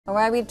All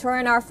right, we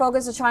turn our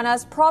focus to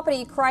China's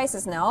property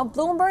crisis now.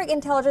 Bloomberg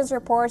intelligence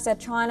reports that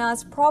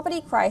China's property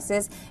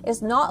crisis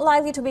is not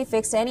likely to be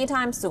fixed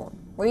anytime soon.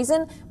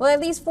 Reason? Well, at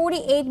least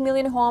 48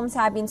 million homes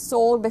have been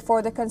sold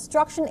before the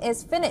construction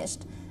is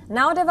finished.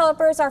 Now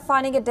developers are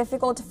finding it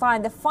difficult to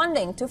find the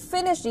funding to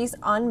finish these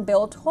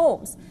unbuilt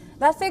homes.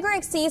 That figure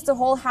exceeds the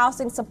whole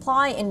housing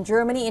supply in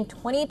Germany in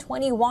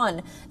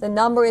 2021. The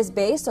number is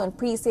based on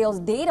pre-sales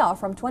data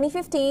from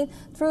 2015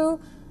 through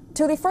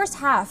to the first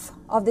half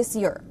of this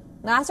year.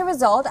 As a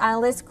result,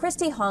 analysts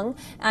Christy Hung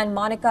and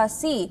Monica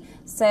See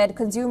said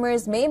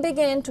consumers may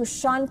begin to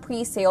shun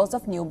pre-sales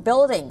of new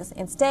buildings.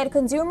 Instead,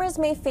 consumers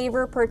may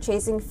favor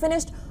purchasing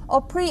finished or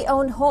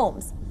pre-owned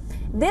homes.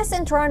 This,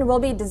 in turn, will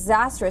be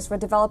disastrous for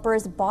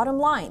developers' bottom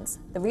lines.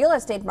 The real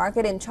estate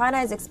market in China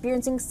is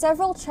experiencing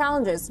several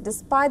challenges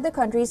despite the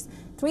country's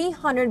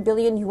 300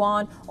 billion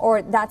yuan,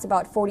 or that's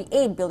about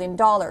 $48 billion.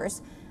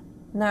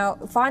 Now,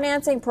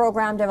 financing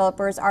program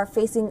developers are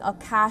facing a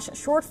cash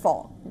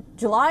shortfall.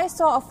 July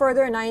saw a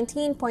further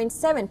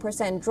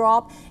 19.7%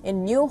 drop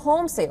in new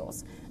home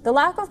sales. The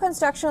lack of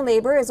construction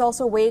labor is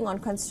also weighing on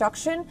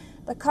construction.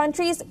 The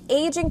country's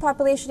aging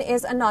population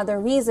is another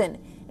reason.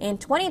 In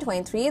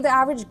 2023, the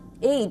average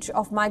age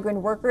of migrant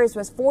workers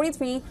was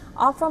 43,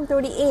 up from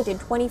 38 in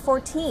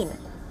 2014.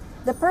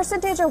 The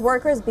percentage of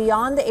workers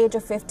beyond the age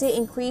of 50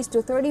 increased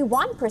to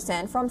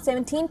 31% from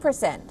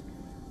 17%.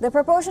 The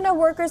proportion of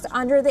workers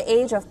under the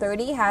age of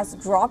 30 has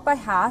dropped by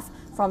half,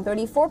 from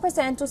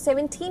 34% to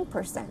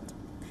 17%.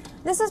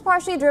 This is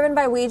partially driven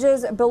by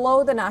wages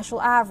below the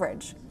national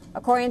average.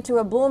 According to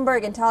a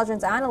Bloomberg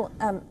intelligence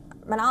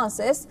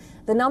analysis,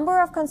 the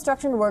number of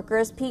construction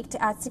workers peaked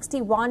at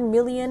 61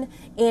 million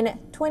in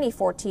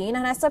 2014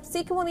 and has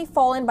subsequently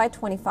fallen by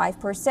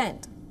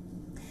 25%.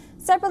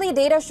 Separately,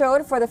 data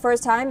showed for the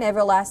first time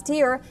ever last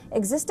year,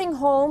 existing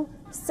home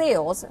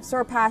sales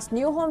surpassed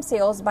new home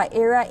sales by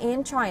area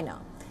in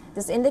China.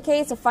 This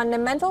indicates a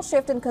fundamental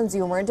shift in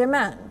consumer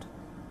demand.